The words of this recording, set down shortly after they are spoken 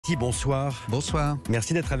Nexity, bonsoir. Bonsoir.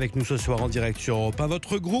 Merci d'être avec nous ce soir en direct sur Europe 1.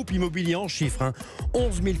 Votre groupe Immobilier en chiffres,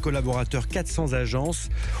 11 000 collaborateurs, 400 agences.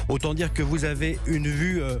 Autant dire que vous avez une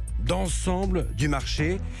vue d'ensemble du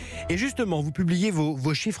marché. Et justement, vous publiez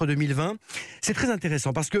vos chiffres 2020. C'est très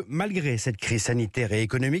intéressant parce que malgré cette crise sanitaire et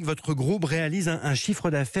économique, votre groupe réalise un chiffre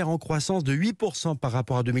d'affaires en croissance de 8% par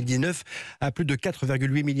rapport à 2019 à plus de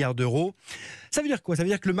 4,8 milliards d'euros. Ça veut dire quoi? Ça veut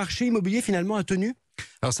dire que le marché immobilier finalement a tenu?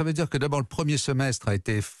 Alors ça veut dire que d'abord le premier semestre a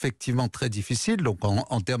été effectivement très difficile, donc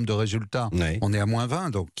en termes de résultats, Oui. on est à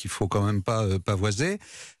 -20, donc il faut quand même pas pavoiser.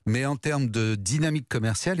 Mais en termes de dynamique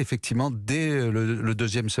commerciale, effectivement, dès le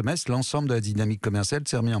deuxième semestre, l'ensemble de la dynamique commerciale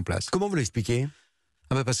s'est remis en place. Comment vous l'expliquez?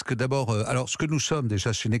 Parce que d'abord, alors ce que nous sommes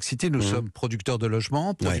déjà chez Nexity, nous sommes producteurs de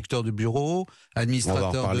logements, producteurs de bureaux,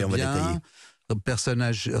 administrateurs de biens,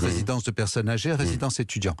 résidence de personnes âgées, résidence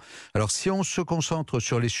étudiants. Alors si on se concentre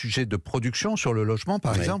sur les sujets de production, sur le logement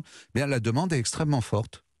par exemple, bien la demande est extrêmement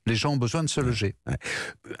forte. Les gens ont besoin de se loger.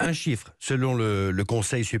 Un chiffre, selon le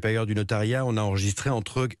Conseil supérieur du notariat, on a enregistré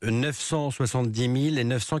entre 970 000 et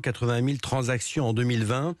 980 000 transactions en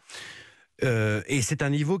 2020. Et c'est un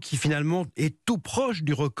niveau qui finalement est tout proche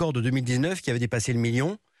du record de 2019 qui avait dépassé le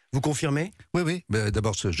million. Vous confirmez? Oui.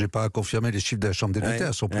 D'abord, je n'ai pas à confirmer les chiffres de la Chambre des notaires,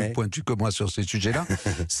 elles sont plus pointus que moi sur ces sujets-là.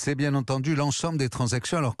 C'est bien entendu l'ensemble des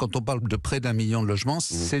transactions. Alors, quand on parle de près d'1 million de logements,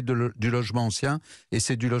 c'est du logement ancien et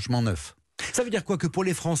c'est du logement neuf. Ça veut dire quoi? Que pour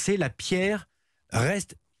les Français, la pierre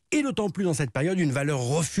reste, et d'autant plus dans cette période, une valeur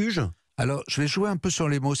refuge? Alors, je vais jouer un peu sur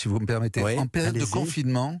les mots, si vous me permettez. En période de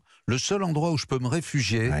confinement, le seul endroit où je peux me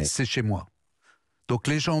réfugier, c'est chez moi. Donc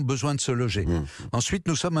les gens ont besoin de se loger. Ensuite,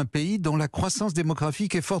 nous sommes un pays dont la croissance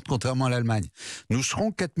démographique est forte, contrairement à l'Allemagne. Nous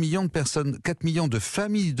serons 4 millions de personnes, 4 millions de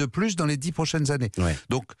familles de plus dans les 10 prochaines années.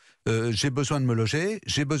 Donc j'ai besoin de me loger,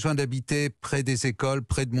 j'ai besoin d'habiter près des écoles,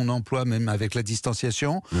 près de mon emploi, même avec la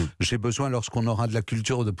distanciation. J'ai besoin, lorsqu'on aura de la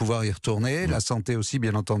culture, de pouvoir y retourner, la santé aussi,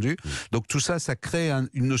 bien entendu. Donc tout ça, ça crée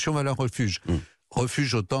une notion valeur refuge.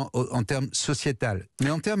 Refuge en termes sociétal. Mais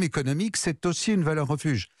en termes économiques, c'est aussi une valeur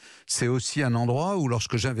refuge. C'est aussi un endroit où,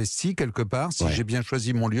 lorsque j'investis quelque part, si j'ai bien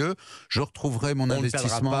choisi mon lieu, je retrouverai mon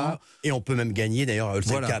investissement. Ne perdra pas, et on peut même gagner, d'ailleurs,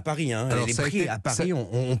 c'est le cas à Paris. Alors, les prix à Paris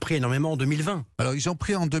ont pris énormément en 2020. Alors, ils ont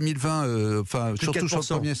pris en 2020, surtout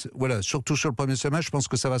sur le premier semestre, je pense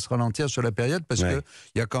que ça va se ralentir sur la période, parce qu'il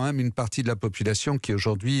y a quand même une partie de la population qui,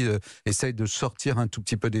 aujourd'hui, essaye de sortir un tout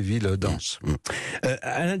petit peu des villes denses.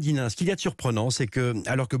 Alain Dinin, ce qu'il y a de surprenant, c'est que,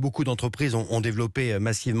 alors que beaucoup d'entreprises ont développé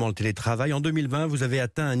massivement le télétravail, en 2020, vous avez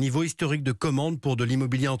atteint un niveau historique de commandes pour de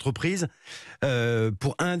l'immobilier entreprise,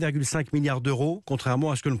 pour 1,5 milliard d'euros. Contrairement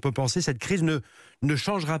à ce que l'on peut penser, cette crise ne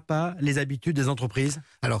changera pas les habitudes des entreprises?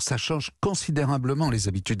 Alors, ça change considérablement les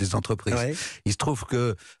habitudes des entreprises. Il se trouve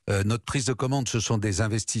que notre prise de commande, ce sont des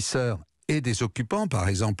investisseurs et des occupants, par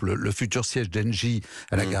exemple le futur siège d'Engie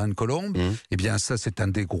à la Garenne-Colombes, eh bien ça c'est un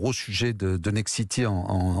des gros sujets de Nexity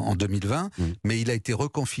en 2020, mais il a été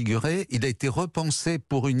reconfiguré, il a été repensé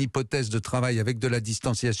pour une hypothèse de travail avec de la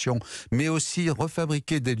distanciation, mais aussi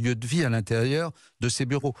refabriquer des lieux de vie à l'intérieur de ces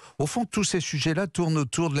bureaux. Au fond, tous ces sujets-là tournent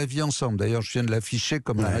autour de la vie ensemble. D'ailleurs, je viens de l'afficher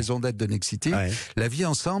comme la raison d'être de Nexity. La vie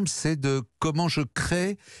ensemble, c'est de comment je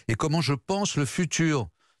crée et comment je pense le futur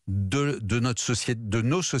de notre société, de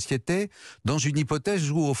nos sociétés, dans une hypothèse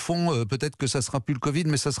où, au fond, peut-être que ça sera plus le Covid,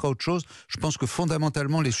 mais ça sera autre chose. Je pense que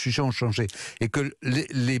fondamentalement, les sujets ont changé. Et que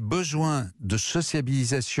les besoins de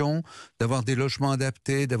sociabilisation, d'avoir des logements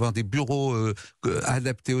adaptés, d'avoir des bureaux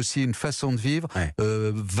adaptés aussi, une façon de vivre,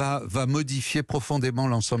 va modifier profondément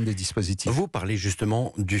l'ensemble des dispositifs. Vous parlez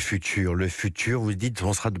justement du futur. Le futur, vous dites,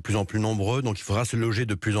 on sera de plus en plus nombreux, donc il faudra se loger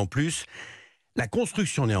de plus en plus. La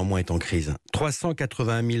construction, néanmoins, est en crise.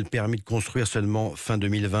 380 000 permis de construire seulement fin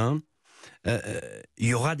 2020. Il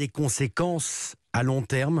y aura des conséquences à long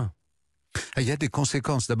terme? Il y a des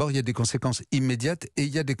conséquences. D'abord, il y a des conséquences immédiates et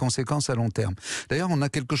il y a des conséquences à long terme. D'ailleurs, on a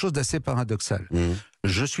quelque chose d'assez paradoxal.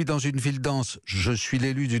 Je suis dans une ville dense, je suis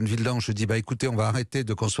l'élu d'une ville dense, je dis, écoutez, on va arrêter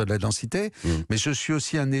de construire de la densité, mais je suis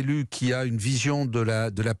aussi un élu qui a une vision de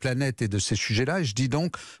la planète et de ces sujets-là, et je dis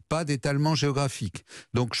donc, pas d'étalement géographique.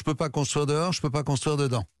 Donc, je peux pas construire dehors, je peux pas construire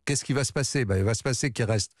dedans. Qu'est-ce qui va se passer? Il va se passer qu'il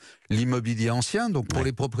reste l'immobilier ancien, donc pour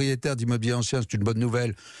les propriétaires d'immobilier ancien, c'est une bonne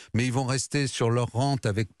nouvelle, mais ils vont rester sur leur rente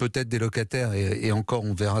avec peut-être des locataires, et encore,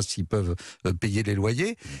 on verra s'ils peuvent payer les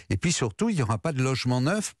loyers, et puis surtout, il n'y aura pas de logement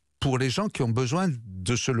neuf pour les gens qui ont besoin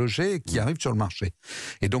de se loger et qui arrivent sur le marché.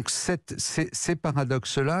 Et donc ces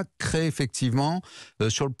paradoxes-là créent effectivement,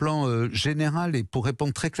 sur le plan général, et pour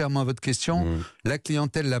répondre très clairement à votre question, la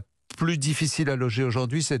clientèle la plus difficile à loger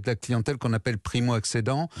aujourd'hui, c'est de la clientèle qu'on appelle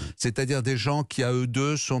primo-accédant, c'est-à-dire des gens qui, à eux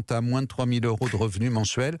deux, sont à moins de 3 000 € de revenus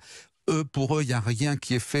mensuels. Pour eux, il n'y a rien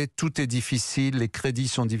qui est fait, tout est difficile, les crédits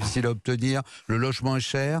sont difficiles à obtenir, le logement est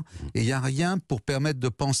cher, et il n'y a rien pour permettre de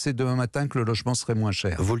penser demain matin que le logement serait moins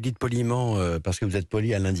cher. Vous le dites poliment, parce que vous êtes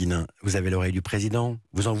poli, Alain Dinin. Vous avez l'oreille du président,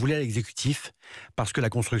 vous en voulez à l'exécutif, parce que la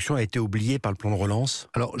construction a été oubliée par le plan de relance.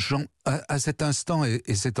 Alors, à cet instant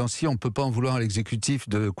et ces temps-ci, on ne peut pas en vouloir à l'exécutif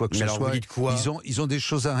de quoi que ce soit. Vous dites quoi? Ils ont des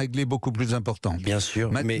choses à régler beaucoup plus importantes. Bien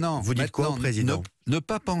sûr, maintenant, mais vous dites quoi au président? Ne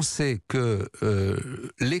pas penser que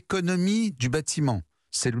l'économie du bâtiment,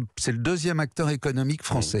 c'est le deuxième acteur économique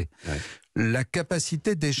français. Ouais. La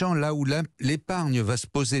capacité des gens, là où l'épargne va se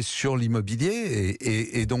poser sur l'immobilier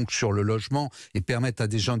et donc sur le logement et permettre à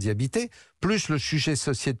des gens d'y habiter, plus le sujet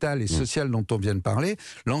sociétal et social dont on vient de parler,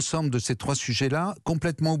 l'ensemble de ces trois sujets-là,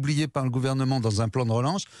 complètement oubliés par le gouvernement dans un plan de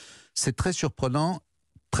relance, c'est très surprenant,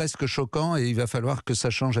 presque choquant, et il va falloir que ça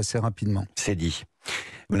change assez rapidement. C'est dit.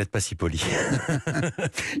 Vous n'êtes pas si poli.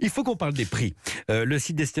 Il faut qu'on parle des prix. Le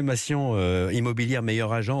site d'estimation immobilière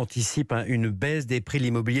Meilleur Agent anticipe une baisse des prix de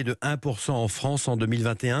l'immobilier de 1% en France en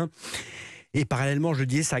 2021. Et parallèlement, je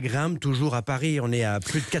disais, ça grimpe toujours à Paris. On est à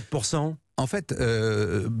plus de 4%. En fait,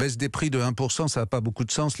 baisse des prix de 1%, ça n'a pas beaucoup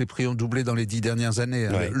de sens. Les prix ont doublé dans les 10 dernières années.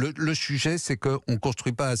 Ouais. Le sujet, c'est qu'on ne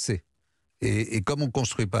construit pas assez. Et comme on ne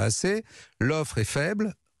construit pas assez, l'offre est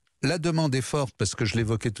faible. La demande est forte parce que je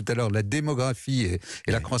l'évoquais tout à l'heure, la démographie et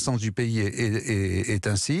la croissance du pays est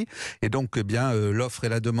ainsi. Et donc, eh bien, l'offre et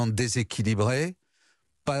la demande déséquilibrées,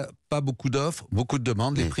 pas beaucoup d'offres, beaucoup de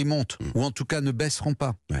demandes, les prix montent, ou en tout cas ne baisseront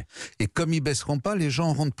pas. Ouais. Et comme ils baisseront pas, les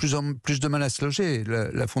gens auront de plus de mal à se loger.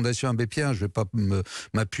 La Fondation Abbé Pierre, je ne vais pas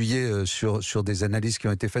m'appuyer sur des analyses qui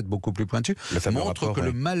ont été faites beaucoup plus pointues, montre que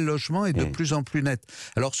le mal logement est de plus en plus net.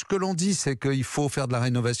 Alors ce que l'on dit, c'est qu'il faut faire de la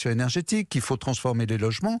rénovation énergétique, qu'il faut transformer les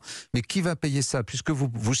logements, mais qui va payer ça? Puisque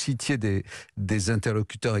vous citiez des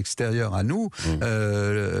interlocuteurs extérieurs à nous,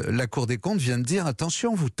 la Cour des comptes vient de dire,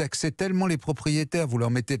 attention, vous taxez tellement les propriétaires, vous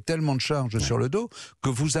leur mettez tellement de charges sur le dos que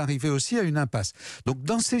vous arrivez aussi à une impasse. Donc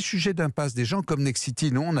dans ces sujets d'impasse, des gens comme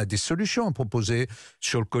Nexity, nous on a des solutions à proposer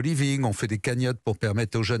sur le co-living, on fait des cagnottes pour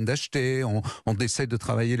permettre aux jeunes d'acheter, on essaie de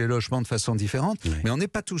travailler les logements de façon différente, mais on n'est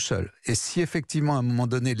pas tout seul. Et si effectivement à un moment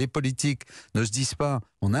donné les politiques ne se disent pas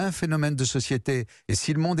on a un phénomène de société, et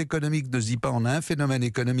si le monde économique ne se dit pas on a un phénomène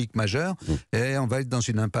économique majeur, on va être dans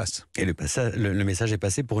une impasse. Et le message est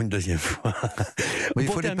passé pour une deuxième fois. Oui,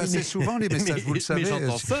 il faut les passer souvent les messages, vous le savez. Mais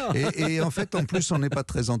j'entends ça. Et en fait, en plus, on n'est pas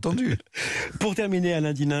très entendu. Pour terminer,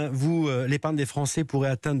 Alain Dinin, l'épargne des Français pourrait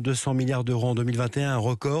atteindre 200 milliards d'euros en 2021, un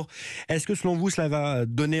record. Est-ce que selon vous, cela va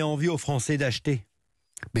donner envie aux Français d'acheter ?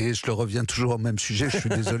 Mais je le reviens toujours au même sujet, je suis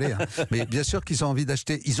désolé. Mais bien sûr qu'ils ont envie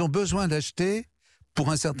d'acheter. Ils ont besoin d'acheter pour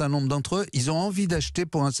un certain nombre d'entre eux. Ils ont envie d'acheter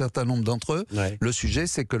pour un certain nombre d'entre eux. Ouais. Le sujet,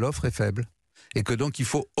 c'est que l'offre est faible. Et que donc il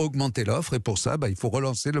faut augmenter l'offre, et pour ça il faut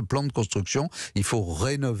relancer le plan de construction, il faut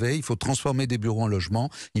rénover, il faut transformer des bureaux en logements,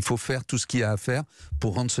 il faut faire tout ce qu'il y a à faire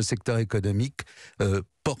pour rendre ce secteur économique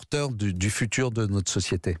porteur du futur de notre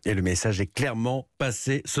société. Et le message est clairement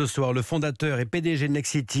passé ce soir. Le fondateur et PDG de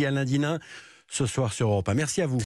Nexity, Alain Dinin, ce soir sur Europe 1. Merci à vous.